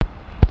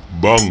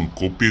Bang,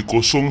 kopi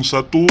 01.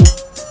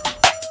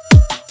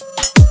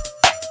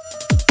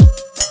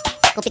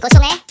 Kopi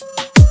kosong eh.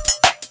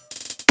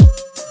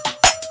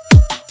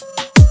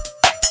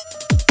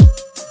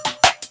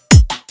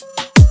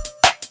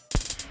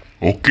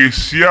 Okey,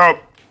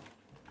 siap.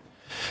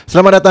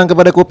 Selamat datang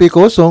kepada Kopi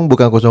Kosong.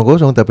 Bukan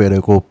kosong-kosong tapi ada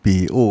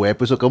kopi. Oh,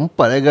 episod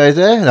keempat guys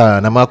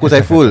Nama aku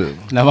Saiful.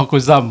 Nama aku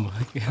Zam.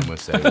 Nama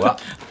saya Wak.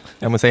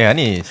 Nama saya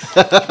Anis.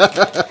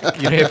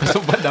 Kira episod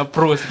 4 dah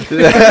pro sikit.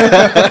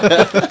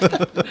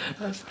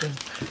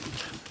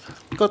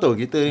 Kau tahu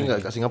kita ni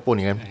kat Singapura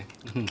ni kan,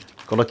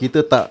 kalau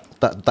kita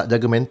tak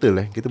jaga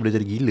mental kita boleh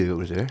jadi gila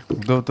aku rasa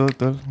Betul.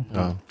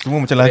 Semua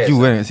macam laju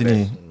kan kat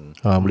sini.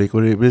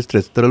 boleh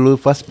stress. Terlalu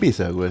fast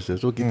pace aku rasa.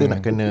 So kita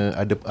nak kena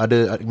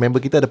ada member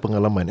kita ada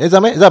pengalaman.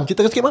 Zam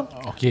ceritakan sikit bang.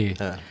 Okey.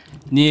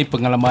 Ni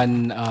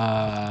pengalaman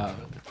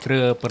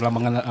kira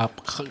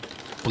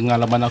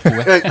pengalaman aku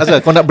Asal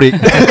kau nak break?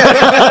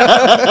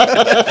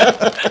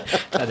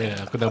 Tak ada,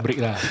 aku dah break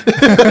dah.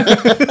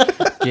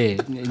 Okey,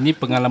 ni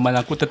pengalaman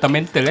aku tentang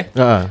mental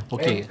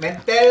Okey.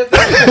 Mental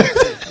ke?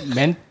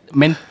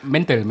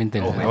 Mental.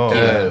 Mental.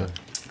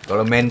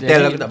 Kalau mental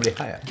aku tak boleh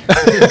hire.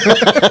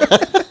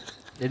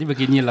 Jadi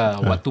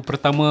beginilah, waktu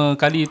pertama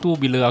kali tu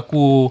bila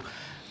aku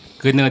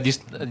kena this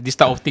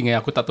type of thing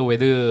aku tak tahu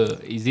whether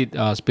is it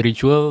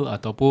spiritual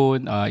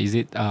ataupun is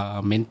it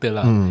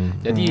mental lah.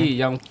 Jadi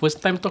yang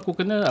first time tu aku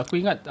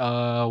ingat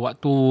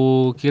waktu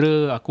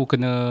kira aku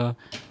kena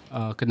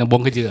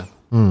buang kerja.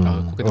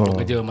 Aku kena buang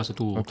kerja masa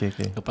tu. Okay.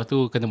 Lepas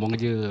tu kena buang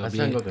kerja.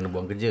 Asal kau kena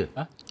buang kerja?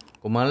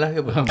 Kau malas ke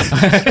apa?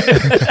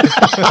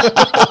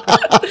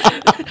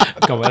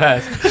 Kau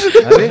malas.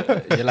 Habis?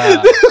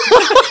 Yelah.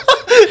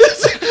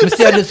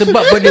 Mesti ada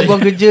sebab buat dia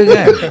buang kerja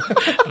kan?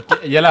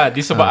 Yalah,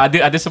 sebab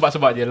ada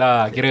sebab-sebab je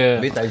lah.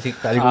 Kira Habis tak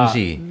boleh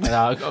kongsi.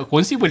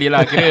 Kongsi boleh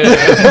lah. Kira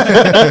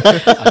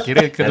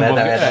kena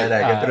buang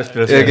kerja. Terus.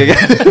 Okay.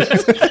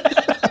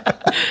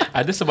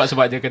 Ada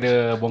sebab-sebab dia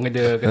kena buang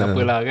kerja, kenapa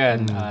lah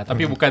kan.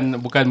 Tapi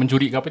bukan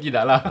mencuri ke apa,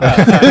 tidak lah.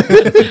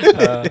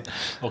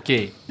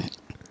 Okay.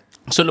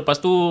 So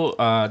lepas tu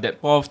that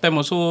point of time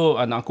also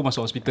anak aku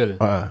masuk hospital.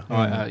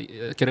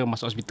 Kira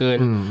masuk hospital,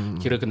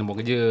 kira kena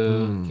buang kerja,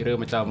 kira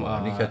macam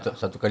Ni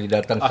satu kali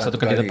datang. satu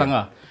kali datang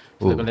lah.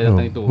 Satu kali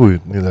datang itu.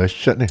 Ni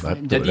dahsyat ni.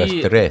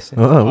 Jadi stres.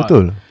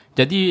 Betul.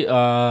 Jadi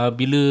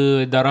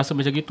bila dah rasa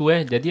macam gitu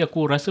jadi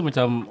aku rasa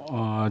macam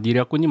diri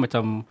aku ni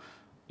macam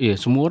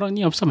semua orang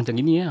ni apasal macam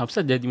gini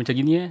apasal jadi macam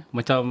gini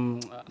macam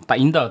tak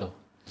indah tau.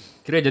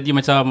 Kira jadi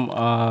macam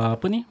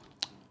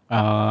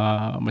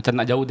macam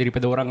nak jauh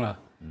daripada orang lah.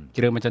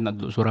 Kira macam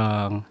nak duduk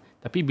seorang.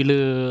 Tapi bila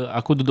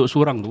aku duduk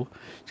seorang tu,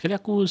 sekali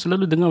aku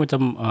selalu dengar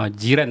macam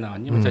jiran lah.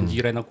 Ni macam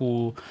jiran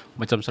aku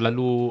macam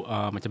selalu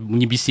macam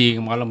bunyi bising,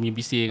 malam bunyi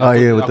bising.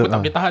 Aku tak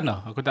boleh tahan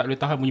lah. Aku tak boleh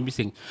tahan bunyi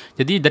bising.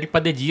 Jadi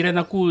daripada jiran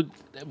aku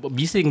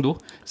bising tu,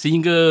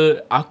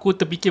 sehingga aku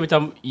terfikir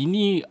macam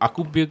ini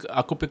aku punya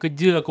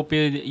kerja, aku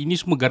punya ini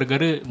semua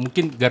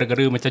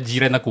gara-gara macam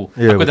jiran aku.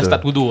 Aku dah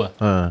start tuduh lah.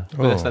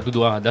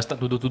 Dah start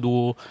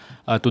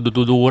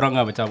tuduh orang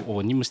lah macam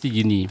ni mesti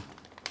gini.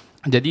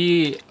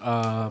 Jadi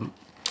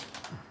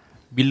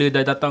bila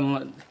dah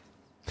datang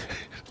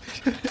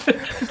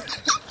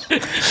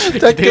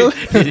sorry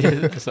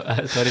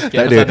sikit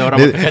ada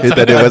orang makan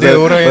kacang. Ada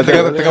orang yang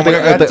tengah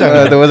makan kacang.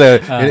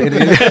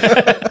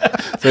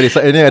 Sorry,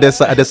 ini ada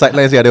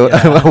sideline sih, ada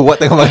Wak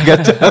tengah makan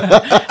kacang.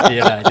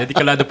 Yalah, jadi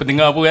kalau ada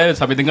pendengar pun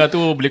sambil dengar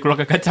tu boleh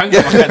keluarkan kacang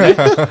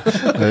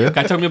makan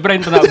kacang punya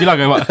brand tak nak bilang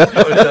kan Wak?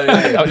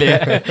 Tak boleh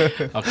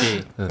Okay.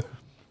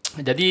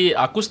 Jadi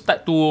aku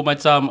start tu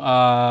macam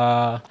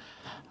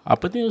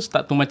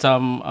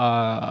macam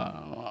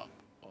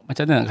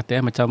mana nak kata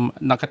macam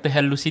nak kata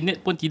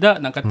hallucinate pun tidak,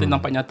 nak kata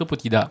nampak nyata pun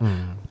tidak.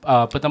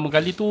 Pertama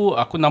kali tu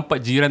aku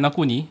nampak jiran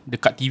aku ni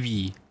dekat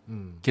TV.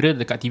 Kira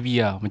dekat TV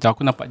lah. Macam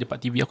aku nampak dia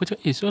part TV. Aku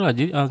cakap soalah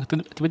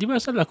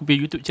tiba-tiba asal aku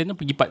pergi YouTube channel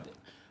pergi part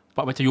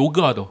macam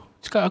yoga tu.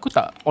 Cakap aku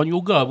tak on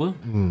yoga apa.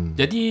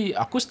 Jadi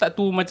aku start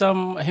tu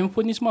macam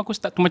handphone ni semua aku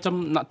start tu macam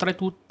nak try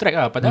to track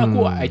lah. Padahal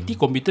aku IT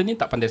komputer ni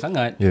tak pandai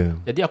sangat.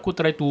 Jadi aku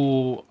try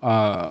to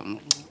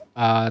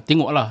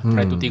tengok lah,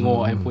 try to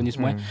tengok handphone ni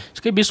semua.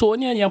 Sekali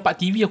besoknya yang part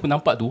TV aku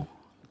nampak tu,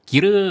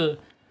 kira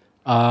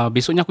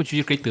besoknya aku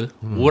cuci kereta.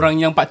 Orang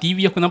yang part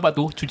TV aku nampak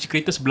tu cuci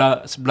kereta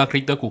sebelah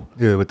kereta aku.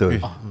 Ya,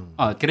 betul.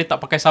 Kira tak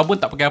pakai sabun,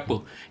 tak pakai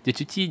apa. Dia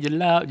cuci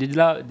jelap.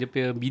 Dia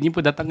punya bini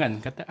pun datang kan,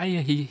 kata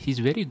ayah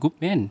he's very good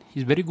man.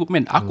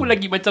 Aku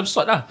lagi macam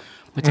sort lah.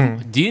 Macam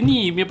dia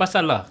ni punya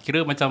pasal lah.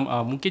 Kira macam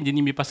mungkin dia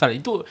ni punya pasal.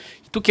 Itu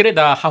kira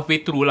dah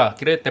halfway through lah.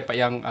 Kira tempat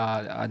yang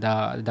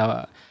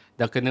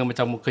dah kena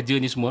macam kerja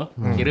ni semua.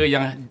 Kira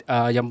yang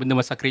benda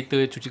masa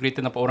cuci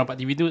kereta nampak orang part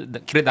TV tu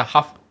kira dah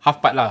half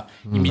part lah.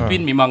 In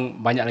between memang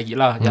banyak lagi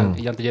lah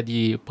yang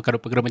terjadi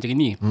perkara-perkara macam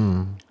ini.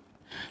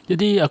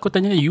 Jadi aku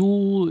tanya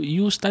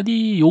you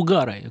study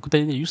yoga right? Aku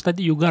tanya you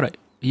study yoga right?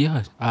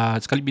 Ya.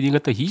 Sekali bini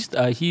kata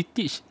he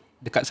teach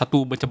dekat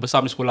satu macam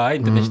besar sekolah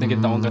international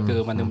kita orang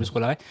kata mana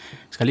sekolah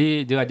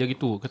Sekali dia ajar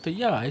gitu. Kata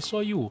I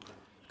saw you.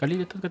 Sekali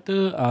dia kata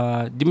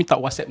dia minta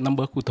WhatsApp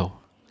number aku tau.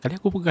 Sekali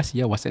aku pun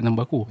kasih WhatsApp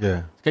number aku.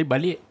 Sekali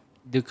balik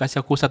dia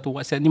kasih aku satu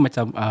WhatsApp ni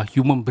macam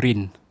human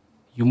brain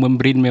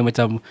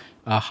macam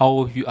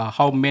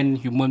how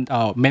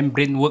man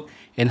brain work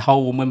and how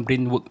woman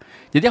brain work.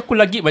 Jadi aku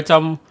lagi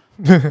macam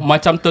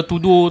macam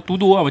tertuduh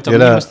lah, macam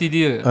ni mesti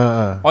dia.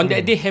 On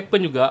that day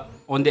happen juga.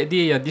 On that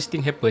day this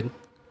thing happen,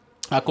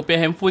 aku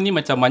punya handphone ni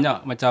macam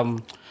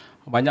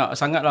banyak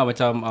sangat lah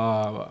macam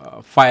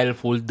file,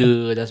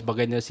 folder dan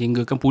sebagainya,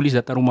 sehingga kan polis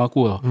datang rumah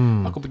aku lah.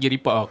 Aku pergi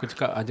report lah. Aku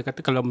cakap, dia kata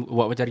kalau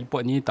buat macam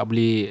report ni tak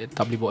boleh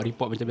buat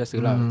report macam biasa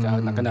lah.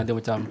 Nak kena ada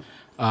macam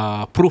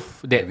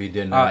proof that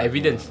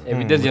evidence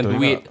yang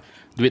duit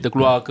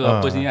terkeluar ke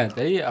apa sini kan.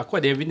 Jadi aku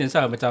ada evidence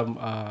lah, macam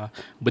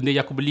benda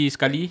yang aku beli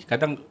sekali,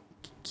 kadang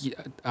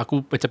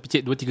aku macam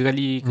picit 2-3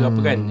 kali ke apa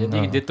kan. Jadi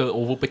dia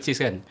over purchase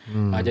kan.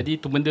 Jadi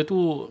tu benda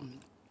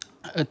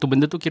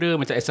tu kira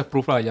macam as a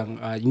proof lah, yang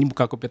ini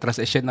bukan aku punya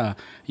transaction lah,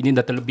 ini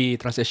dah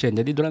terlebih transaction.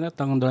 Jadi diorang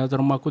datang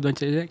rumah aku, diorang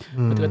check,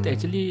 kata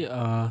actually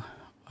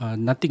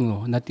nothing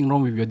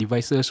wrong with your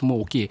devices, semua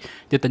okay.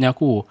 Dia tanya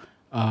aku,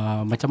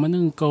 macam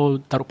mana kau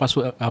taruh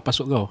password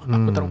kau?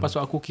 Aku taruh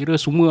password aku, kira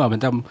semua lah,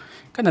 macam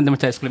kan ada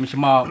macam exclamation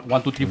mark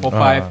 1, 2, 3,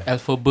 4, 5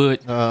 alphabet.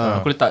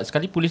 Aku letak.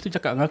 Sekali polis tu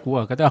cakap dengan aku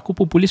lah, kata aku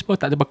pun polis pun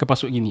tak ada pakai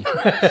password gini.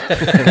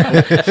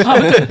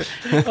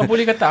 Betul.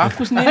 Boleh kata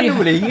aku sendiri Mana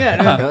boleh ingat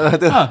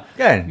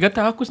kan?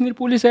 Kata aku sendiri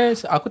polis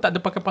aku tak ada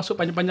pakai password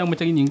panjang-panjang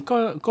macam ini.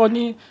 Kau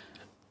ni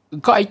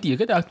kau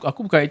IT. Kata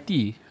aku bukan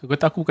IT.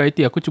 Kata aku bukan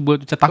IT. Aku cuba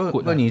macam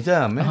takut. Kau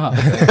Nizam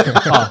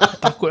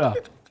takut lah.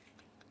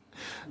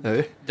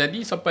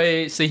 Jadi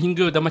sampai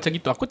sehingga dah macam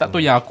gitu, aku tak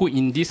tahu yang aku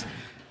in this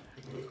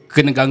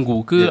kena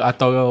ganggu ke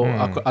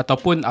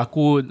ataupun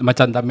aku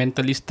macam dah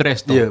mentally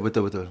stressed tau.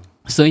 Betul.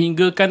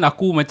 Sehingga kan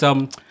aku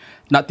macam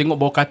nak tengok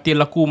bawah katil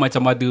aku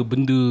macam ada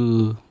benda,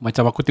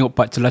 macam aku tengok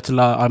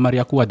celah-celah almari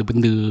aku ada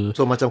benda.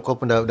 So macam kau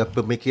pun dah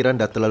pemikiran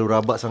dah terlalu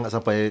rabak sangat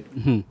sampai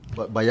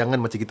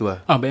bayangan macam gitu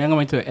lah. Bayangan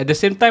macam tu. At the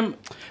same time,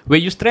 when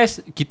you stress,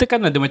 kita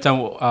kan ada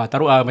macam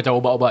taruh macam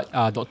ubat-ubat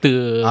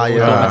doktor,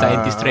 macam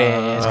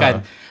anti-stress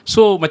kan.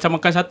 So macam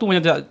makan satu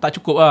macam tak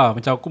cukup lah.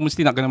 Macam aku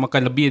mesti nak kena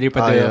makan lebih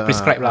daripada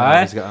prescribe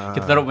lah.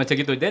 Kita taruh macam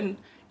gitu. Then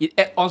it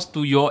adds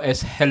to your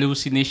as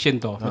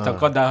hallucination tau. Macam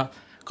kau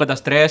dah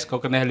stress,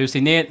 kau kena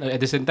hallucinate. At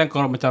the same time kau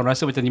macam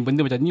rasa macam ni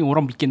benda macam ni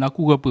orang bikin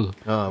aku ke apa.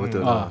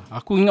 Betul.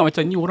 Aku ingat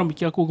macam ni orang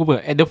bikin aku ke apa.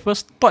 At the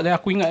first thought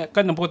aku ingat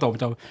kan apa tau,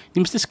 macam ni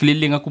mesti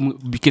sekeliling aku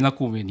bikin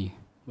aku ni.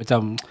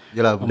 Macam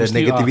yalah,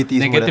 negativity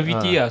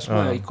lah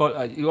semua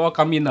it all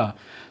come in lah.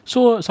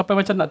 So sampai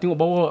macam nak tengok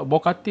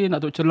bawah katil,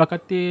 nak tengok celah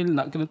katil,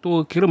 nak kena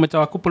tu, kira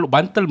macam aku peluk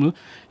bantal tu.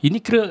 Ini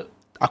kira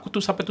aku tu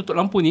sampai tutup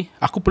lampu ni,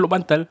 aku peluk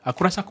bantal, aku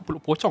rasa aku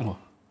peluk pocong.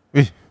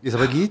 Dia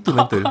sampai gitu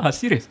mental.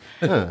 Serius.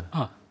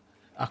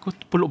 Aku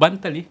peluk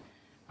bantal ni,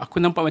 aku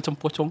nampak macam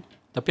pocong,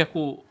 tapi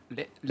aku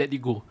let it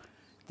go.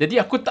 Jadi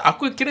aku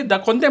kira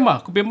dah condemn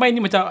lah. Aku bermain ni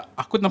macam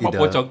aku nampak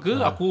pocong ke,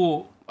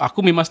 aku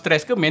memang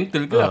stress ke,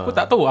 mental ke, aku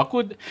tak tahu.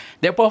 Aku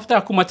that point of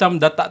time aku macam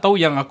dah tak tahu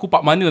yang aku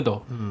part mana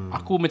tau.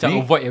 Aku macam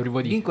avoid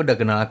everybody. Ni kau dah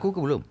kenal aku ke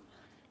belum?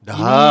 Dah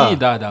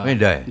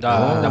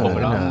berapa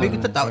lama. Tapi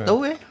kita tak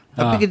tahu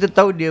Tapi kita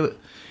tahu dia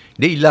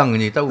hilang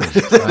je tahu.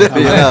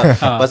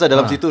 Pasal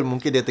dalam situ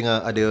mungkin dia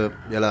tengah ada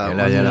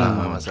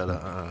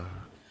masalah.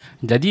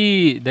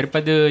 Jadi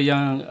daripada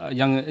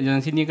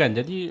yang sini kan,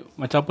 jadi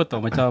macam apa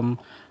tau, macam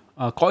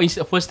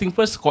first thing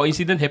first,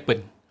 coincidence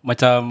happen.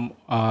 Macam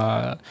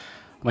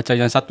macam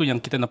yang satu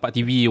yang kita nampak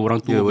TV orang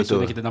tu,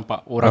 besok kita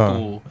nampak orang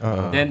tu.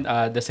 Then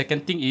the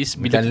second thing is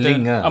bila macam kita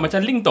link macam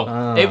link tau.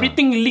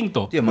 Everything link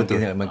tau. Dia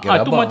makin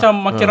rabak. Tu macam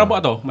makin rabak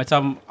tau.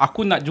 Macam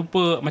aku nak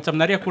jumpa, macam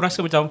nari aku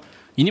rasa macam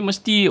ini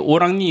mesti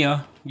orang ni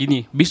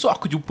gini. Besok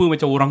aku jumpa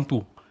macam orang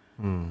tu.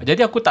 Jadi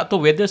aku tak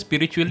tahu whether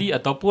spiritually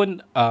ataupun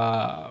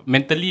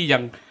mentally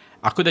yang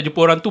aku dah jumpa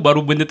orang tu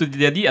baru benda tu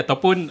terjadi,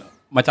 ataupun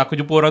macam aku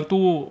jumpa orang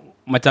tu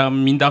macam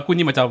minda aku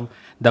ni macam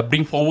dah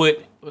bring forward,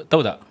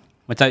 tahu tak?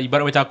 Macam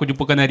ibarat macam aku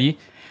jumpa kanari,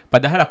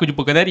 padahal aku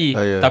jumpa kanari,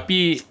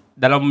 tapi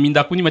dalam minda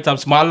aku ni macam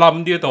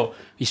semalam dia tau.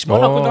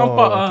 Semalam aku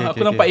nampak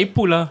aku nampak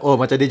Ipul lah. Oh,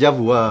 macam deja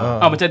vu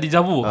lah. Macam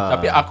deja vu.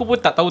 Tapi aku pun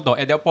tak tahu tau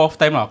at that point of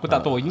time lah. Aku tak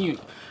tahu ini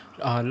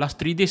last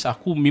 3 days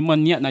aku memang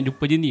niat nak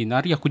jumpa dia ni.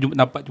 Nari aku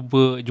dapat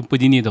jumpa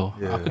dia ni tau.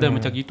 Aku dah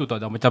macam gitu tau,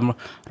 dah macam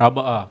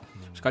rabak lah.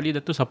 Sekali dah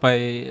tu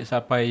sampai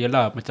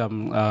yalah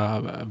macam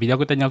bila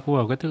aku tanya aku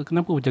kata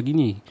kenapa macam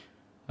gini.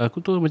 Aku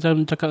tu macam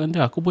cakap dengan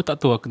dia, aku pun tak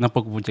tahu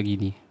kenapa aku macam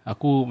gini.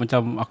 Aku pun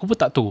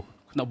tak tahu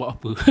aku nak buat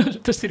apa.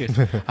 Tu serius.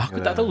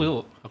 Aku tak tahu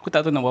tu. Aku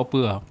tak tahu nak buat apa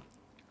lah.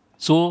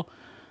 So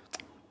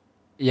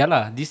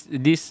yalah,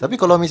 this. Tapi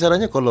kalau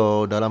misalnya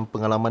kalau dalam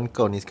pengalaman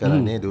kau ni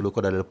sekarang ni, dulu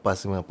kau dah lepas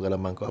semua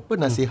pengalaman kau, apa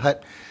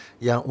nasihat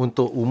yang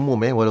untuk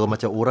umum walaupun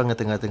macam orang yang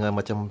tengah-tengah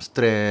macam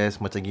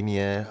stres macam gini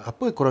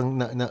apa korang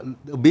nak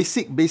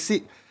basic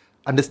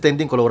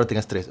understanding kalau orang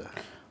tengah stres?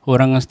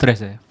 Orang yang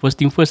stres first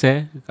thing first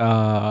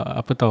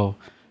apa tahu,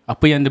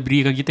 apa yang dia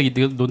berikan kita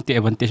don't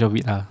take advantage of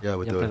it lah.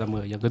 Yang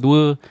pertama. Yang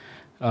kedua,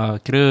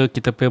 kira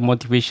kita punya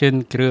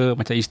motivation, kira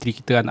macam isteri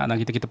kita,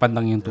 anak-anak kita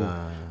pandang yang tu.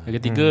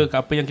 Yang ketiga,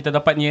 apa yang kita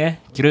dapat ni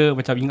kira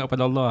macam ingat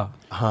pada Allah.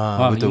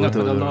 Betul, ingat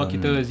pada Allah,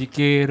 kita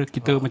zikir,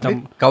 kita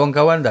macam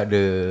kawan-kawan tak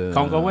ada.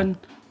 Kawan-kawan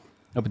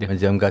Apa dia?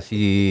 Macam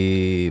kasih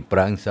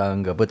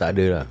perangsang ke apa, tak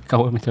ada lah.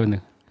 Kau macam mana?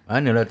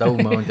 Mana lah tahu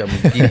macam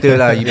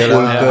kita lah Ipul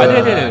ke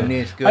Ada.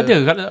 Anis ke.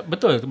 Ada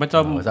betul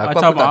macam Aku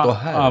macam tak tahu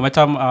hal.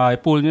 macam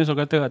Ipul ni so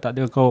kata tak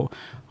ada kau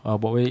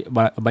buat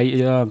baik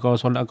je lah, kau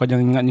solat kau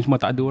jangan ingat ni semua,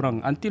 tak ada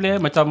orang. Until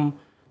macam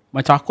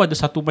aku ada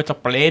satu macam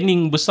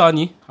planning besar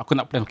ni, aku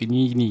nak plan okay,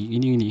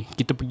 ni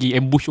kita pergi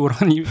ambush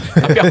orang ni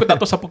tapi aku tak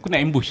tahu siapa aku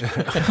nak ambush.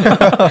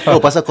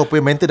 Pasal kau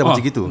punya mental dah macam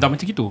gitu. Dah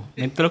macam gitu.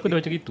 Mental aku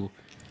dah macam gitu.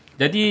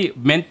 Jadi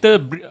mental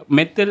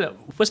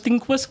first thing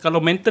first, kalau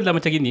mental dah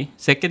macam gini,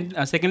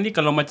 secondly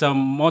kalau macam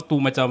mau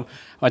tu macam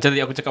tadi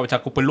aku cakap macam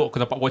aku peluk,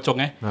 aku dapat pocong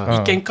it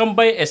can come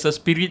by as a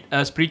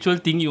spiritual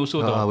thingy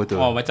also tau.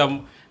 Betul.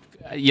 Macam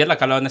yalah,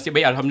 kalau nasib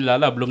baik alhamdulillah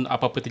lah belum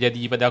apa-apa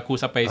terjadi pada aku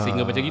sampai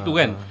sehingga macam gitu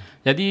kan.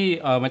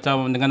 Jadi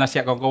macam dengan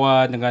nasihat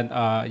kawan-kawan, dengan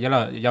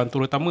yalah, yang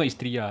terutama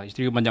isteri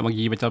banyak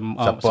bagi macam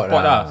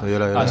support lah.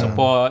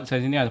 Support saya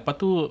sini lah. Lepas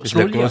tu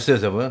slowly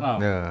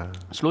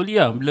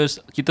slowly lah bila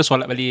kita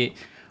solat balik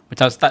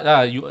macam start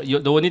lah,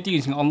 you the only thing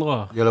is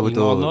Allah. Yalah,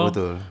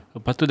 betul.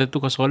 Lepas tu dah tu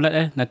kau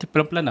solat nanti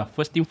pelan-pelan lah.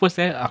 First thing first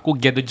aku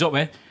get the job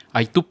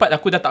itu part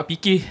aku dah tak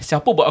fikir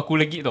siapa buat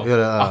aku lagi tau.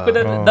 Yalah. Aku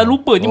dah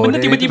lupa ni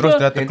benda tiba-tiba terus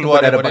dah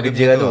terkeluar daripada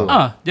kerja tu.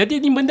 Jadi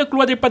ni benda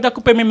keluar daripada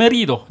aku punya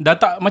memory tu. Dah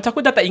tak, macam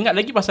aku dah tak ingat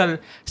lagi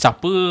pasal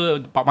siapa,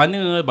 part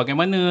mana,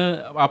 bagaimana,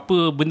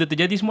 apa benda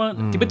terjadi semua.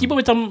 Tiba-tiba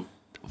macam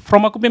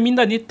from aku punya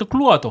minda ni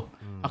terkeluar tu.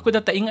 Aku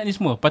dah tak ingat ni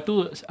semua. Lepas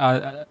tu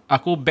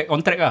aku back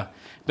on track lah.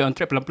 Back on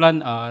track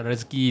pelan-pelan,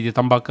 rezeki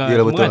ditambahkan.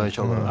 Yalah, semua betul, kan.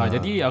 insyaAllah.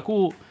 Jadi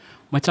aku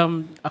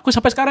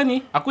sampai sekarang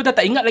ni aku dah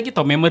tak ingat lagi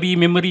tau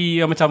memory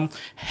yang macam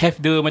have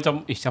the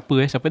macam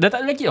siapa dah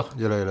tak ada lagi tau.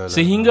 Yalah.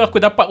 Sehingga aku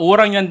dapat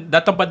orang yang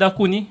datang pada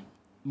aku ni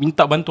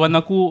minta bantuan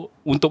aku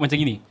untuk macam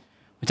gini.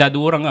 Macam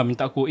ada orang lah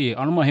minta aku,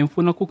 alamak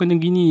handphone aku kena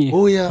gini.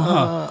 Oh ya,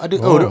 ada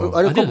kau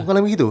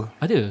mengalami gitu?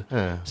 Ada.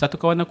 Satu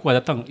kawan aku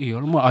datang,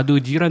 alamak ada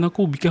jiran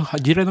aku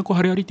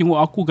hari-hari tengok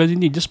aku kat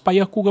sini, dia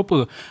spy aku ke apa.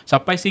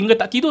 Sampai sehingga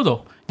tak tidur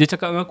tau. Dia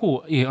cakap dengan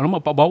aku,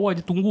 alamak pak bawah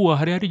je tunggu lah,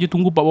 hari-hari je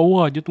tunggu pak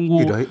bawah, je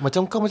tunggu.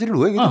 Macam kau macam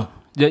dulu gitu.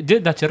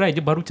 Dia dah cerai, dia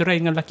baru cerai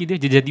dengan lelaki dia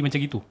jadi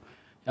macam gitu.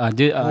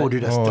 Dia dah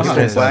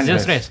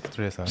stress.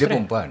 Dia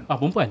perempuan.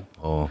 Perempuan.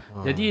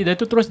 Jadi dah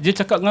tu terus dia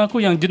cakap dengan aku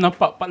yang dia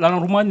nampak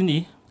dalam rumah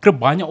ni kira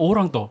banyak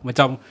orang tau.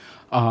 Macam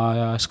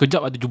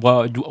sekejap ada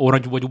orang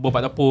jubah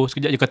pak dapur,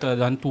 sekejap dia kata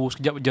ada hantu,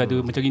 sekejap dia ada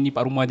macam ni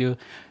pak rumah dia.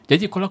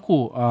 Jadi kalau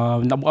aku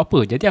nak buat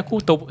apa? Jadi aku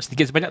tahu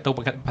sedikit sebanyak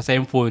tahu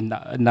pasal handphone,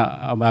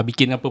 nak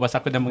bikin apa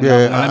pasal aku dah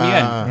mengalami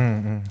kan.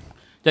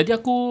 Jadi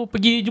aku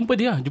pergi jumpa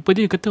dia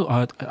kata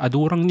ada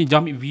orang ni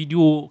jamik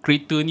video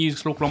kereta ni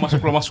selalu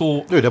keluar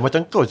masuk. Dah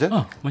macam kau je.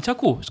 Macam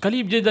aku.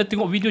 Sekali dia dah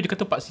tengok video, dia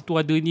kata pak situ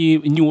ada ni,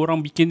 ini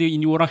orang bikin dia,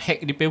 ini orang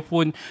hack di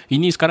handphone.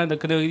 Ini sekarang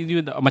dah kena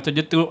macam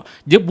dia tengok,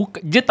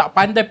 dia tak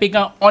pandai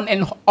pegang on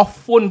and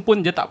off phone pun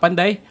dia tak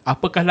pandai.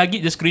 Apakah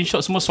lagi dia screenshot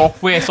semua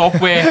software,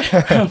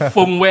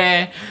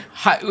 firmware,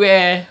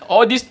 hardware,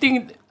 all these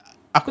thing.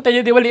 Aku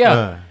tanya dia balik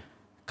lah.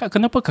 Kak,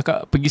 kenapa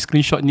kakak pergi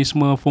screenshot ni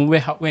semua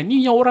firmware, hardware?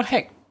 Ni yang orang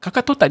hack.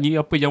 Kakak tahu tak ni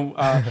apa yang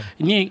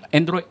ini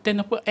Android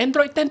 10 apa?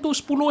 Android 10 tu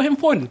 10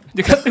 handphone.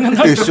 Dia kata dengan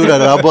aku. Sudah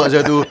dah rabak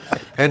je tu.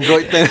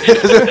 Android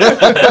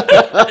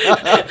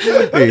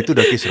 10. Itu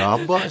dah kes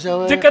rabak je.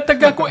 Dia kata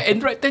dengan aku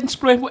Android 10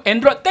 10 handphone.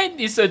 Android 10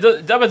 is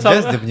just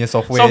dia punya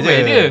software je.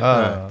 dia.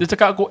 Dia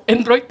cakap aku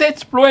Android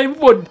 10 10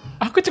 handphone.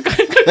 Aku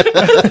cakap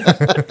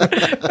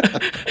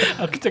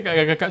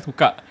dengan kakak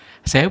suka.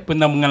 Saya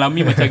pernah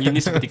mengalami macam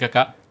gini seperti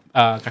kakak.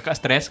 Kakak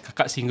stres,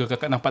 kakak sehingga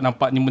kakak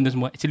nampak ni benda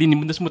semua. Actually ni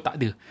benda semua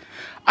tak ada.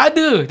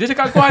 Ada. Dia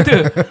cakap aku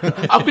ada.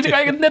 Aku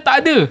cakap dengan dia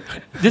tak ada.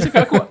 Dia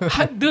cakap aku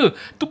ada.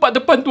 Tu pak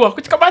depan tu. Aku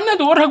cakap mana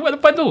tu orang pak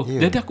depan tu.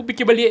 Jadi aku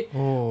fikir balik.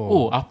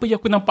 Apa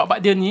yang aku nampak pak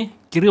dia ni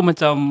kira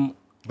macam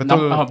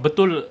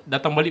betul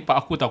datang balik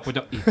pak aku tau. Aku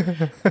cakap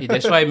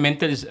that's why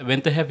mental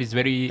health is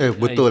very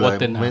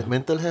important.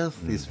 Mental health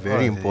is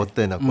very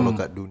important kalau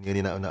kat dunia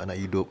ni nak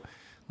hidup.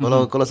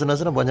 Kalau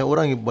senang-senang banyak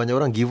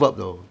orang give up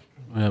tau.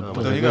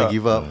 Betul juga.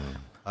 Give up.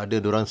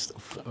 Ada dorang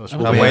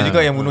ramai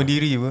juga yang bunuh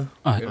diri apa.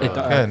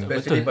 Kan?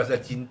 Especially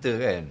pasal cinta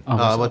kan.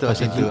 Betul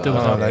cinta.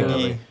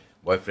 Lagi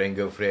boyfriend,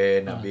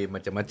 girlfriend, habis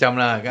macam-macam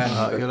lah kan.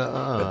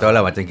 Betul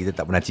lah macam kita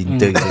tak pernah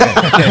cinta gitu kan.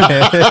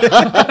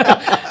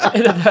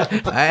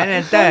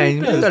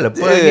 Betul lah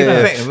apa ni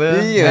perfect apa.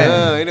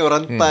 Ini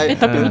orang type.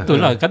 Tapi betul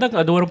lah. Kadang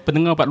ada orang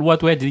pendengar kat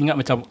luar tu dia ingat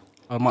macam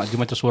mak dia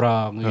macam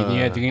seorang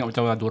gini dia ingat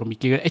macam ada orang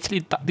mikir.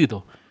 Actually tak ada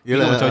tau.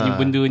 Macam ni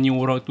benda ni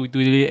orang tu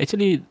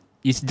actually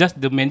it's just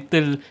your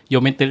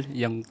mental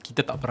yang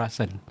kita tak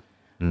perasan.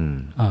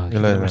 Kita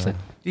tak perasan.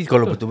 Jadi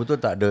kalau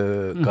betul-betul tak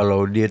ada,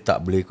 kalau dia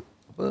tak boleh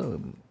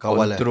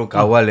kawal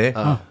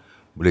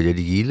boleh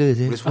jadi gila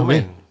je.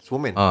 Boleh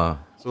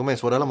Superman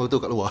suara dalam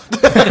betul kat luar.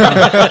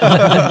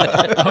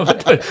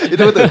 Betul.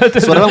 Itu betul.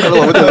 Suara dalam kat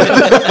luar betul.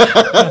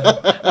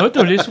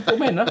 Betul dia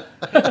Superman lah.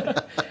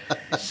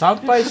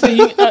 Sampai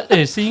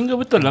sehingga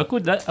betul lah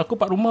aku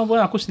pak rumah pun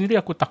aku sendiri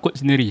aku takut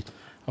sendiri.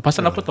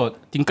 Pasal apa tau?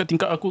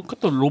 Tingkat-tingkat aku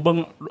kata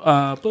lubang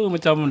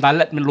macam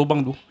lalat main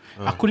lubang tu.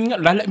 Aku ingat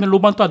lalat main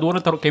lubang tu ada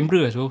orang taruh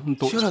kamera so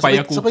untuk supaya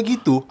aku sampai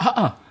gitu.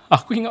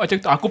 Aku ingat macam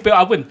tu. Aku pay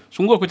oven.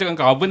 Sungguh aku cakap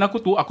kau, oven aku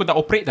tu aku dah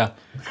operate dah.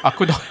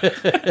 Aku dah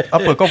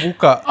Apa kau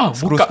buka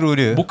skru-skru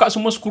dia? Buka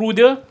semua skru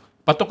dia.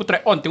 Lepas tu aku try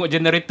on, tengok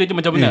generator dia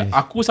macam mana.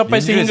 Aku sampai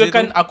sehingga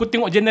kan aku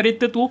tengok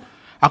generator tu,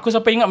 aku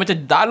sampai ingat macam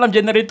dalam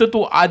generator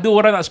tu ada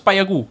orang nak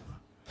spy aku.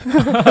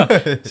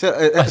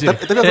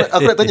 Tapi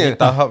aku nak tanya,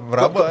 Tahap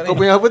berapa kau ni?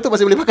 punya oven tu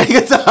masih boleh pakai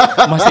ke tak?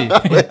 Masih.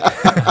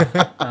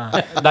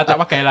 Dah tak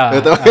pakai lah.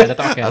 Dah tak pakai. Dah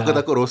tak pakai. Aku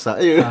takut rosak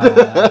je.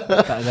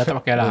 Dah tak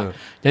pakai lah.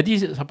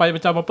 Jadi sampai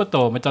macam apa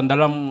tau, macam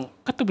dalam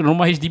kata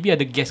rumah HDB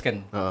ada gas kan.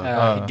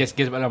 Gas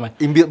dalam.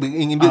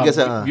 Inbuilt gas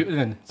lah.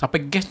 Kan.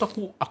 Sampai gas tu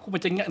aku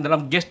macam ingat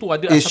dalam gas tu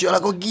ada Syok lah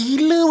kau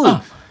gila pun.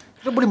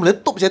 Kau boleh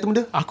meletup je tu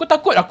benda. Aku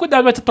takut, aku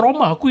dah macam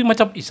trauma. Aku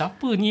macam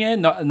siapa ni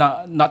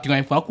nak tengok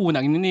handphone aku,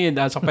 nak ni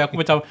dah sampai aku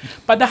macam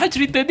padahal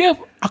cerita dia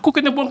aku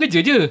kena buang kerja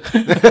je.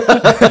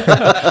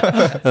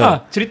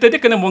 Cerita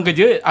dia kena buang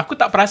kerja. Aku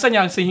tak perasan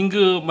yang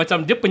sehingga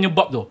macam dia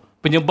penyebab tu.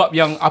 Penyebab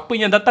yang apa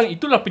yang datang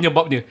itulah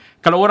penyebab dia.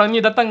 Kalau orang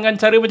ni datang dengan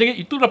cara macam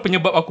ni, itulah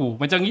penyebab aku.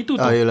 Macam itu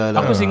tu. Yelah,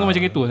 aku sehingga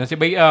macam itu. Nasib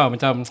baik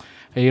macam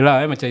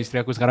macam isteri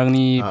aku sekarang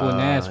ni pun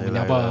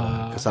semuanya apa.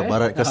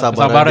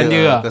 Kesabaran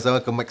dia.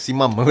 Kesabaran ke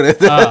maksimum.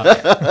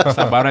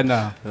 Kesabaran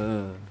lah.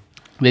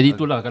 Jadi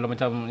itulah kalau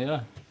macam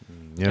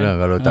Yalah,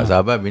 kalau tak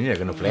sabar bini dah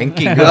kena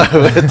flanking.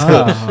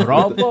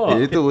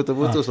 Rabak. Itu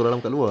betul-betul suara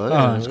dalam kat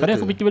luar. Sekarang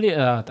aku fikir balik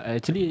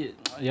actually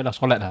yalah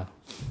solat lah.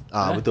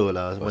 Betul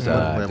lah.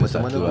 Macam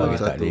mana pun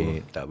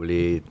satu. Tak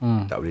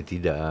boleh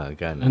tidak lah,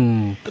 kan.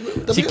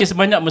 Sikit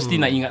sebanyak mesti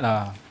nak ingat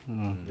lah.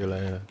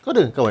 Yalah. Kau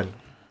ada kawan?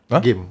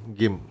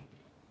 Game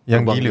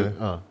Yang abang gila. dia.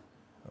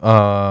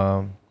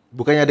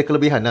 Bukannya ada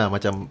kelebihan lah,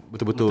 macam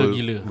betul-betul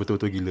gila.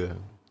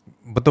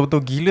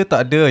 Betul-betul gila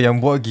tak ada. Yang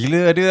buat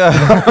gila ada lah.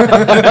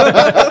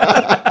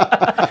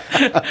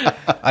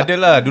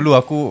 Adalah dulu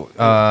aku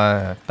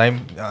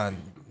time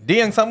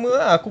dia yang sama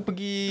lah. Aku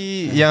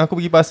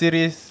pergi Pasir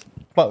Ris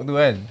Park tu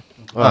kan.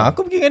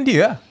 Aku pergi dengan dia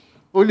lah.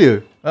 Oh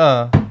dia?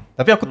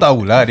 Tapi aku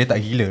tahulah dia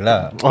tak gila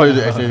lah. Oh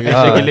dia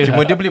gila.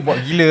 Cuma dia boleh buat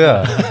gila lah.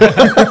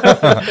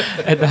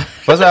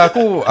 Pasal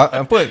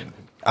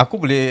aku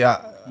boleh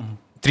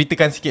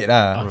ceritakan sikit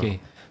lah.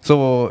 Okay.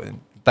 So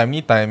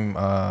time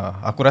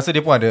aku rasa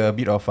dia pun ada a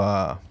bit of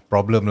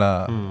problem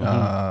lah.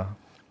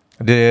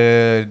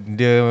 Dia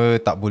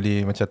tak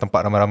boleh macam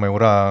tempat ramai-ramai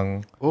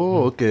orang.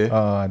 Oh okay.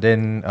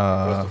 Then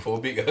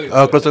Claustrophobic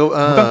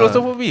bukan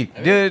claustrophobic.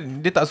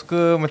 Dia tak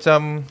suka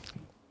macam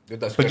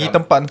pergi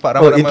tempat-tempat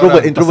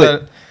ramai-ramai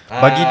introvert.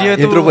 Bagi dia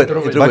tu Introvert.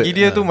 Bagi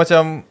dia tu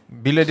macam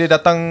bila dia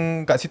datang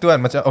kat situ kan,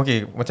 macam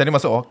okay, macam dia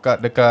masuk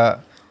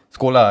dekat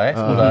sekolah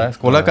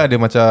sekolah kan ada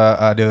macam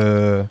ada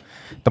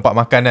tempat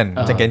makan kan,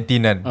 macam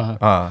kantin kan.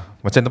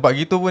 Macam tempat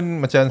gitu pun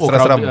macam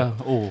seram-seram.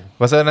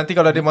 Pasal nanti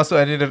kalau dia masuk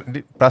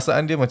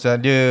perasaan dia macam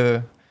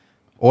dia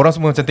orang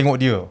semua macam tengok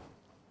dia.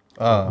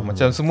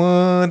 Macam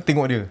semua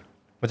tengok dia.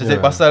 Macam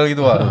cari pasal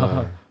gitu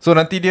lah. So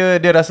nanti dia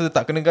rasa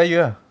tak kena gaya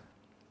lah.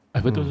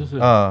 Betul.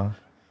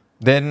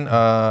 Then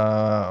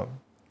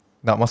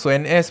nak masuk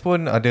NS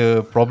pun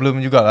ada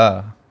problem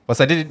jugalah.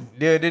 Pasal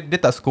dia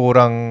tak suka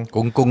orang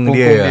kongkong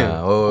dia.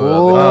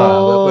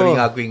 Berapa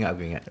ring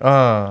aku ingat.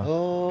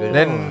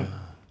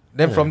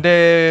 Then from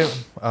there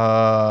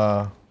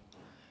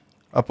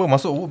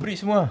masuk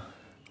workbridge semua.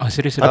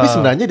 Serius Tapi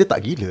sebenarnya dia tak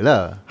gila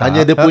lah.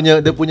 Hanya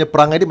dia punya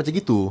perangai dia macam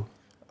gitu.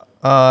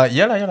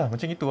 Yalah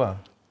macam gitu lah.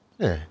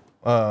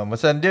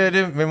 Macam dia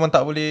memang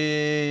tak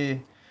boleh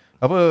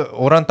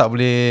orang tak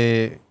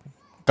boleh.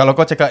 Kalau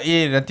kau cakap A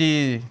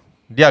nanti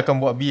dia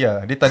akan buat B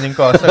lah. Dia tanya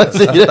kau asal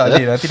tak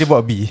ada, nanti dia buat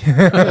B.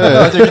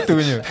 Macam gitu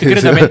punya. Kira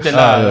dah mental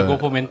lah. Go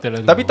for mental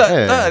lah. Tapi tak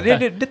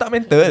dia tak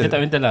mental. Dia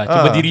tak mental lah.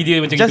 Cuma diri dia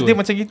macam just gitu. Dia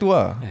macam gitu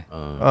lah.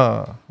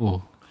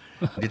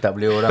 Dia tak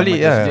boleh orang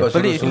Pelik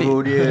macam lah. suruh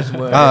dia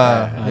semua.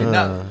 Dia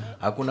nak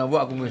aku nak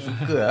buat aku memang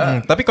suka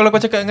lah. Tapi kalau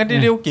kau cakap dengan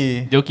dia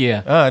okey. Dia okey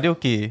lah. Dia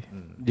okey.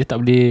 Dia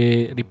tak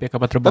boleh repair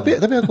kapal terbang.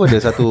 Tapi aku ada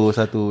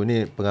satu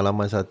ni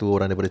pengalaman satu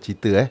orang daripada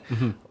cerita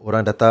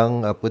Orang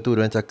datang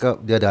dia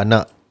cakap dia ada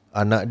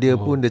anak dia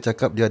pun dia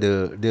cakap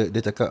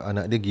dia cakap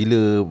anak dia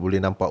gila,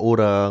 boleh nampak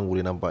orang,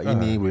 boleh nampak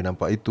ini, boleh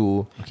nampak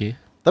itu. Okey.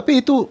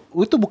 Tapi itu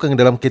bukan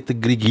dalam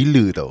kategori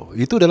gila tau.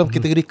 Itu dalam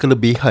kategori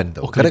kelebihan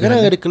tau.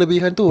 Kadang-kadang ada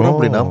kelebihan tu orang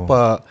boleh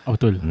nampak.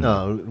 Betul.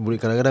 Boleh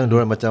kadang-kadang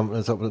diorang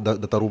macam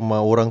datang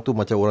rumah orang tu,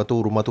 macam orang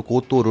tu rumah tu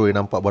kotor, boleh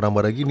nampak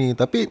barang-barang gini.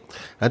 Tapi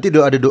nanti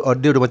dia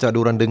macam ada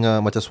orang dengar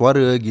macam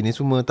suara gini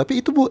semua.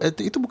 Tapi itu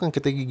bukan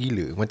kategori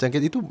gila. Macam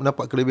itu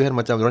nampak kelebihan,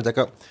 macam orang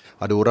cakap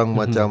ada orang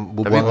macam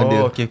berbuangan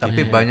dia. Okay.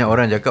 Tapi banyak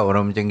orang cakap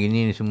orang macam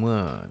gini ni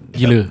semua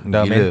Gila.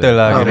 Dah mental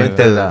lah.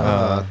 Mental lah.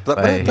 Tak.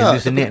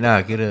 Hallucinate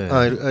lah kira.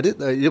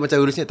 Dia macam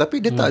hallucinate, tapi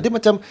dia tak, dia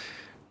macam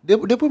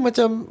dia pun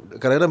macam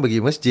kadang-kadang pergi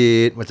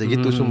masjid macam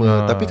gitu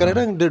semua. Tapi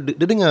kadang-kadang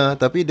dia dengar,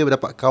 tapi dia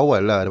dapat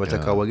kawal lah, dia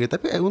macam kawal gitu.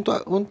 Tapi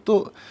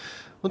untuk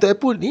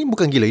Apple ni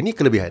bukan gila, ini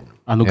kelebihan.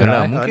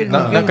 Anugerah. Mungkin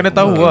Nak kena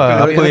tahu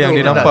lah apa yang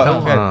dia nampak tahu.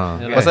 kan.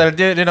 Pasal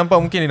dia nampak,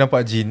 mungkin dia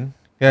nampak jin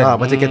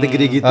kan. Macam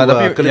kategori gitu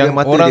tapi kelebihan yang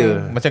mata orang dia.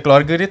 macam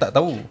keluarga dia tak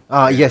tahu.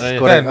 Yes,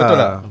 Kan, correct. betul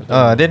lah.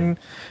 Then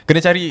kena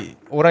cari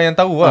orang yang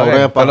tahu lah orang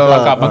kan. yang faham.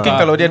 Kalau mungkin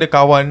kalau dia ada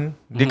kawan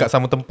dia kat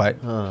sama tempat,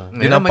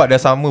 dia Yalah, nampak dah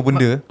sama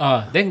benda.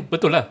 Then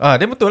betul lah.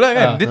 Dia betul lah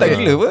kan. Dia tak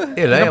gila apa. Yelah,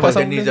 Dia yang nampak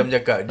macam sama Nizam benda.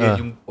 cakap, dia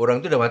orang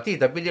tu dah mati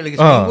tapi dia lagi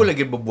seminggu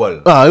lagi berbual.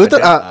 Betul.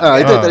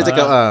 Macam, Itu yang tadi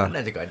cakap.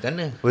 nak cakap macam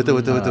mana? Betul.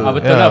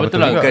 Betul lah, Ya, betul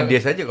lah. Bukan dia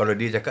saja, kalau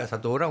dia cakap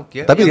satu orang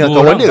okey. Tapi yang dengan dua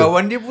kawan orang, dia.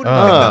 kawan dia pun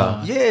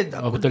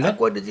cakap, betul lah.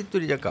 aku ada situ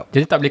dia cakap.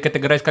 Jadi tak boleh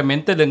kategorikan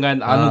mental dengan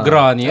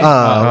anugerah ni.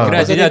 Kira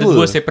Pasal jadi dia ada dua.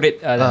 dua separate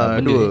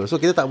benda. Dua.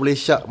 So kita tak boleh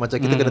syak macam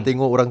kita kena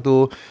tengok orang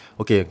tu.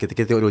 Okay,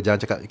 kita tengok dulu, jangan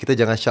cakap, kita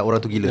jangan syak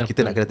orang tu gila.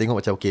 Kita nak kena tengok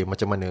macam okay,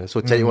 macam mana.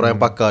 So cari orang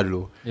yang pakar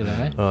dulu.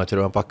 Yalah, Cari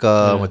orang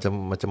pakar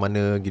macam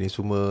mana gini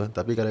semua.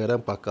 Tapi kadang-kadang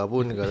pakar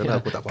pun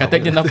kadang-kadang aku tak faham. Kata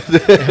dia nampak.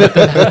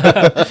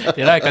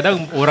 Yalah, kadang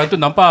orang tu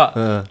nampak,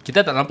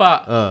 kita tak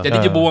nampak. Jadi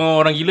dia berbual dengan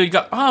orang gila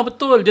juga.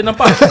 Betul, dia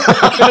nampak.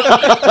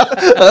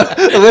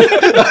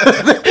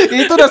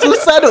 Itu dah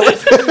susah tu.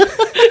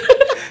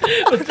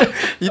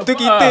 Itu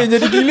kita yang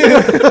jadi gila.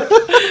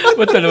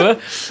 Betul apa?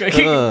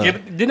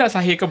 Dia nak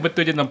sahihkan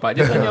betul dia nampak.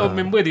 Dia tanya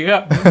member dia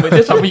lah. Member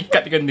dia sama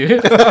ikat dengan dia.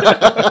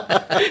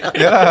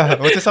 Ya,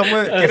 macam sama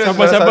kira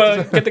Sama-sama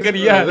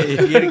kategori lah.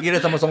 Kira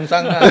sama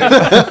songsang lah.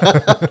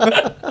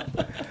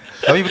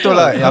 Tapi betul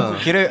lah, yang aku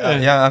kira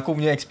yang aku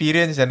punya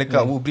experience yang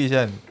dekat Woodbridge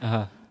kan.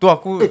 Tu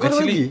aku kau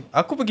actually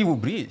aku pergi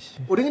Woodbridge.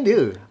 Oh, dengan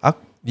dia.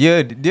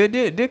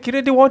 Dia kira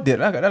dia warded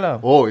lah kat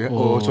dalam.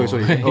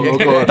 Sorry.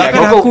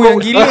 Takkan aku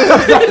yang gila.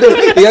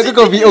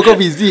 Kau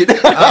visit.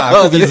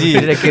 Aku busy.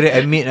 Dia dah kira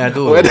admit lah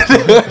tu.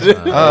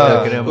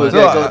 So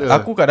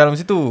aku kat dalam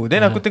situ.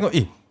 Then aku tengok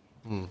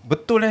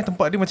betul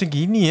tempat dia macam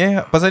gini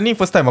Pasal ni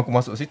first time aku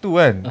masuk situ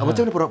kan.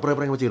 Macam mana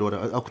perangai macam tu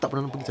orang? Aku tak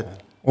pernah pergi sana.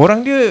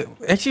 Orang dia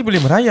actually boleh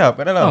merayap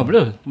kat dalam.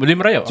 Boleh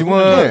merayap. Cuma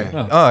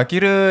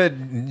kira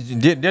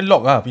dia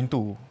lock lah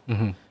pintu.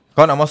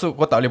 Kau nak masuk,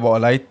 kau tak boleh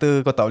bawa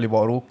lighter, kau tak boleh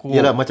bawa rokok.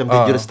 Yalah, macam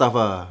dangerous stuff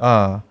lah.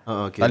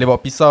 Okay. Tak boleh bawa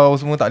pisau,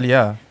 semua tak boleh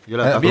lah.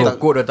 Yalah, Tapi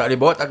rokok dah tak boleh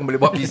bawa, takkan boleh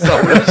bawa pisau.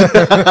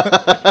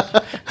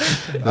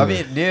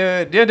 Habis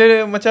dia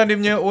ada macam dia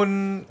punya own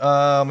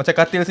macam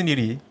katil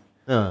sendiri.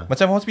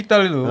 Macam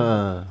hospital dulu.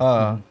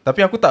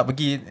 Tapi aku tak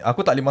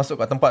boleh masuk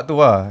kat tempat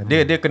tu lah.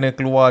 Dia kena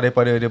keluar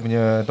daripada dia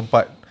punya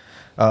tempat.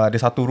 Dia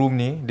satu room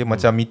ni, dia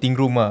macam meeting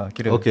room lah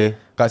kira. Okay.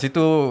 Kat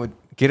situ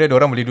kira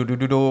diorang boleh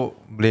duduk-duduk,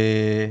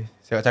 boleh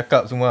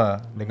cakap-cakap semua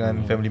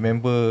dengan family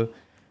member.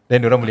 Then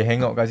diorang boleh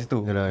hang out kat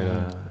situ.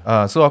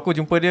 Yalah. So aku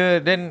jumpa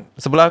dia. Then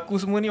sebelah aku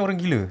semua ni orang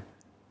gila.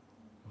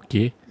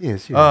 Okay.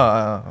 Yes.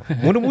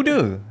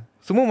 Muda-muda.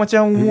 Semua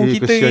macam umur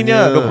kita gini kesiannya.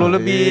 lah, 20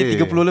 lebih,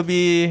 30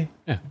 lebih.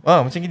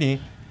 Macam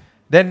gini.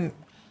 Then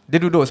dia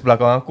duduk sebelah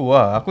kawan aku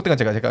lah. Aku tengah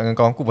cakap-cakap dengan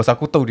kawan aku pasal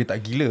aku tahu dia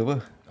tak gila apa.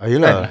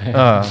 Yelah.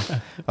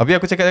 Habis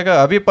aku cakap-cakap.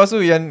 Habis lepas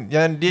tu yang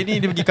dia ni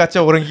dia pergi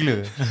kacau orang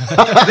gila.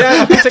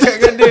 Dan aku cakap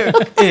dengan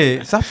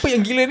dia, siapa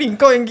yang gila ni?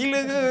 Kau yang gila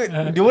ke?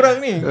 Dia orang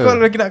ni. Kau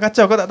lagi nak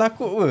kacau, kau tak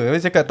takut ke?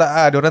 Dia cakap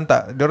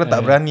diorang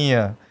tak berani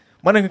lah.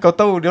 Mana kau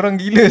tahu diorang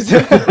gila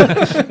siapa?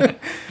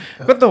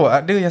 Kau tahu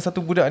ada yang satu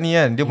budak ni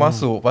kan, dia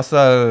masuk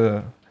pasal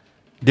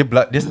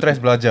dia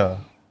stres belajar.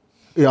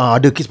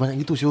 Ada kes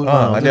banyak gitu sure.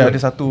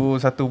 Ada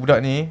satu budak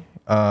ni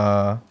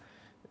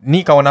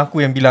ni kawan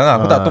aku yang bilang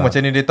lah. Aku tak tahu macam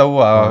mana dia tahu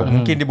lah.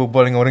 Mungkin dia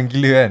berbual dengan orang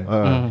gila kan.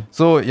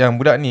 So yang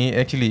budak ni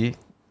actually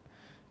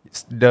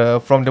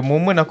from the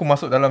moment aku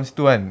masuk dalam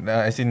situ kan,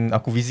 as in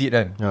aku visit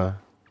kan,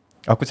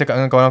 aku cakap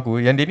dengan kawan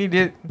aku, yang dia ni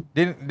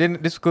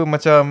dia suka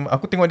macam,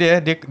 aku tengok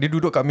dia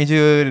duduk kat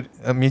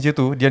meja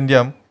tu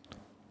diam-diam,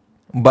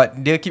 but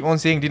dia keep on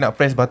saying dia nak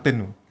press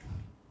button tu.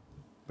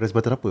 Press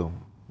button apa?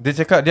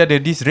 Dia cakap dia ada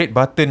this red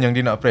button yang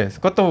dia nak press.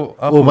 Kau tahu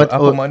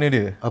apa makna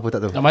dia? Apa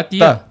tak tahu? Nak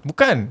mati Tak, lah.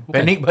 bukan.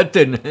 Panic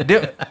button.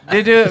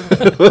 Dia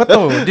kau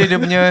tahu dia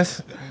punya,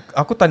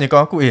 aku tanya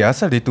kawan aku,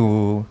 asal dia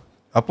tu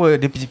apa,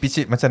 dia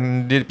picit-picit macam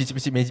dia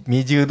picit-picit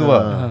meja tu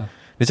lah.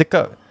 Dia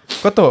cakap,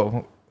 kau tahu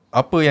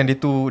apa yang dia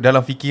tu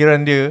dalam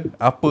fikiran dia,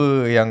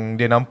 apa yang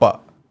dia nampak?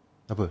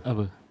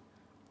 Apa?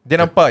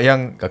 Dia nampak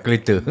yang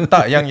Calculator.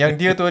 tak, yang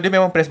dia tu dia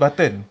memang press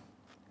button.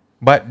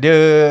 But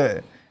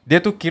dia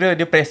tu kira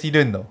dia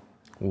presiden tau.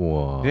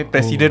 Wow. Dia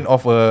president of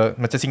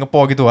macam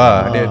Singapore gitu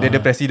lah. Dia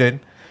president.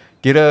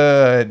 Kira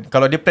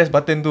kalau dia press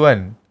button tu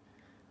kan,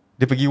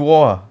 dia pergi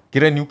war lah.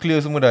 Kira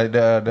nuklear semua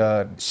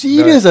dah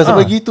Serius lah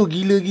sampai gitu,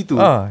 gila gitu.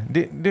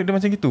 Dia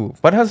macam gitu.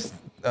 Padahal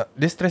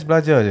dia stres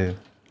belajar je.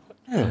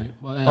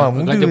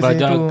 Muda Dia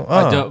belajar tu.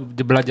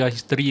 dia belajar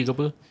history ke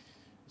apa.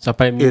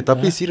 Sampai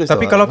Tapi serius.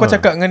 Tapi kalau kau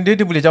cakap dengan dia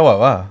boleh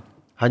jawab lah.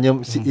 hanya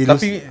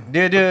Tapi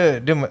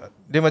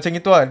dia macam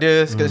itu lah.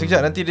 Dia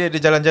sekejap-sekejap nanti dia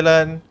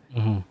jalan-jalan.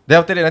 Dan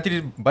after that nanti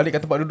dia balik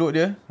kat tempat duduk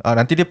dia.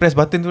 Nanti dia press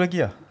button tu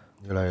lagi lah.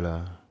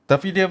 Yalah.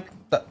 Tapi dia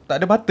tak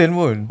ada button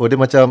pun. Oh, dia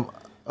macam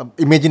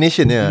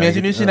imagination ya.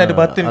 Imagination ada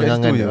button kat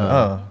situ je.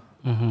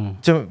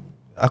 Macam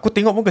aku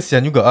tengok pun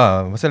kesian juga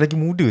pasal lagi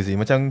muda sih.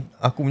 Macam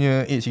aku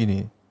punya age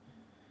gini.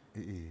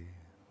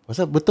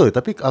 Pasal betul.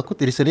 Tapi aku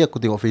recently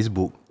aku tengok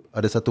Facebook,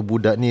 ada satu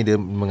budak ni,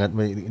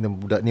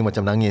 budak ni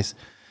macam nangis.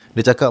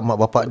 dia cakap mak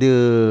bapak dia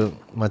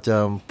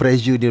macam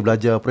pressure dia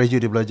belajar.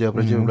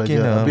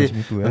 Habis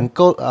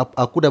engkau,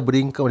 aku dah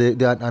beri kau,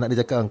 anak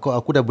dia cakap,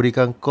 aku dah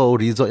berikan kau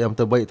result yang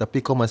terbaik, tapi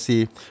kau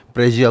masih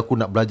pressure aku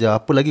nak belajar.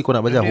 Apa lagi kau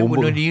nak belajar? Dia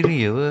bunuh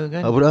diri apa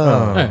kan?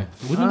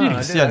 Bunuh diri.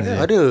 Kesian dia.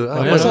 Ada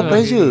pasal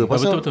pressure,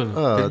 pasal betul.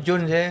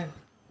 Terjun saya.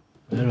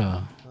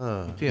 Yalah.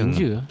 Itu yang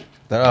Danger.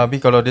 Tak lah,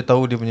 habis kalau dia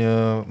tahu dia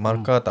punya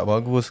markah tak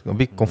bagus,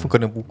 habis confirm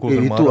kena pukul,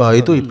 kena itu marah.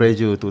 itu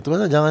pressure tu.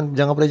 Pasal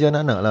jangan pressure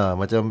anak-anak lah.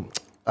 Macam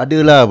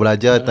adalah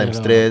belajar time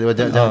stress,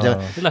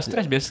 jangan Itulah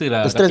stres biasa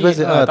lah. stres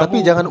biasa,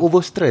 tapi tabu. jangan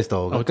over stress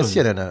tau. Betul.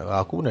 Kesian anak.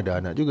 Aku pun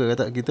ada anak juga,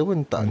 kata kita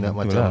pun tak nak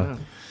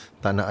macam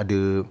tak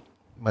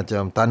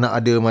nak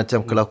ada macam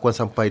kelakuan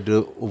sampai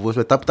dia over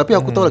stress. Tapi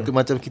aku tahu lah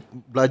macam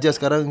belajar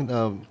sekarang,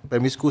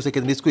 primary school,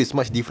 secondary school is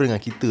much different dengan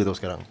kita tau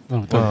sekarang.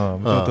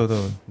 Betul.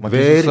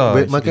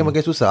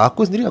 Makin susah.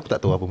 Aku sendiri aku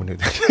tak tahu apa benda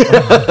tu.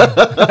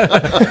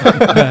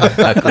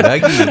 aku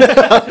lagi.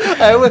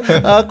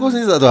 Aku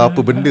sendiri tak tahu apa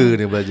benda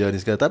ni belajar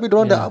ni sekarang. Tapi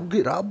diorang dah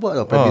upgrade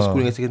rabak tau. Primary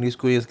school dengan secondary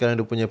school yang sekarang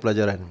dia punya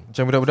pelajaran.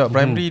 Macam budak-budak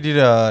primary dia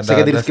dah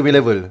Secondary school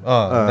level.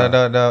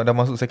 dah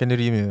masuk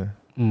secondary punya.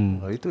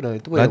 Itu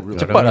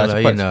Cepat lah,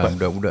 lain cepat.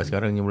 Budak-budak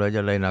sekarang yang belajar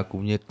lain.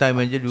 Aku punya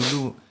time aja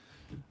dulu,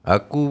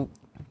 aku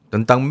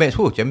tentang maths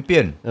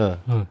champion.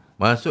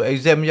 Masuk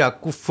exam je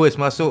aku first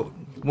masuk.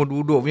 Semua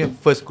duduk punya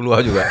first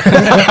keluar juga.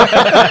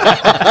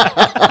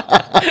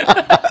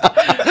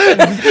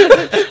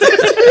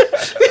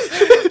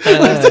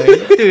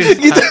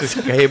 Itu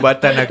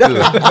kehebatan aku.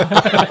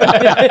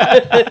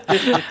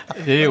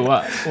 Jadi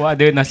Wak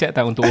ada nasihat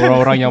tak untuk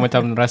orang-orang yang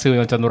macam rasa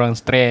macam orang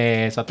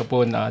stres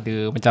ataupun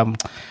ada macam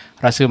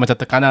rasa macam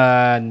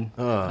tekanan?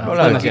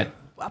 Apa nasihat?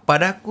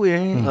 Pada aku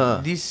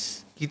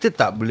kita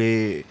tak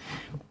boleh,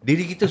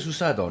 diri kita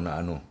susah tau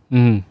nak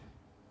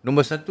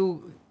Nombor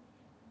satu,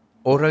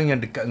 orang yang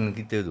dekat dengan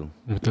kita tu.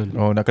 Betul.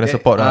 Oh, nak kena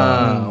support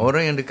lah.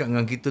 Orang yang dekat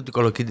dengan kita tu,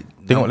 kalau kita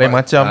Tengok lain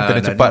macam, kena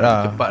cepat lah.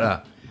 Cepat lah.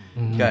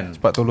 Kan?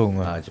 Cepat tolong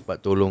lah.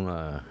 Cepat tolong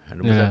lah.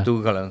 Nombor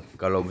satu,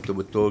 kalau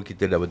betul-betul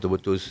kita dah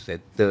betul-betul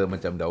settle,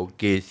 macam dah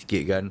okey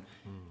sikit kan,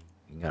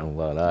 ingat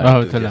Allah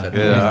lah. Betul lah.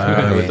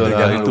 Betul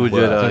lah. Itu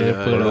je lah.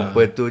 Kalau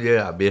lupa tu je,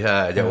 habis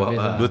lah jawab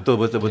lah.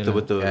 Betul.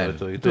 Kan?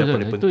 Itu yang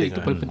paling penting.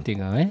 Itu paling penting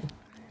lah.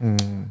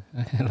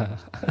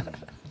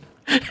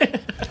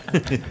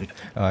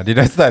 Dia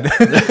dah start.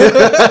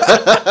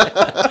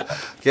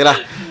 Okay lah,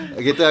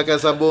 kita akan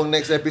sambung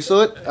next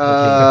episode.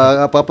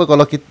 Apa-apa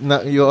kalau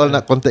you all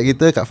nak contact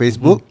kita kat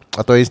Facebook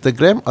atau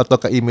Instagram atau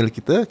kat email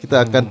kita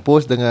akan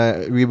post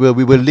dengan we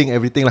will link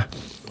everything lah.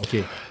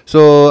 Okay.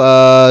 So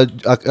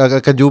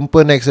akan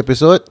jumpa next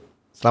episode.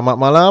 Selamat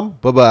malam.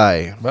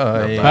 Bye.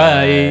 Bye.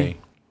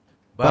 Bye.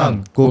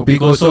 Bang, Kopi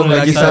kosong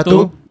lagi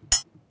satu.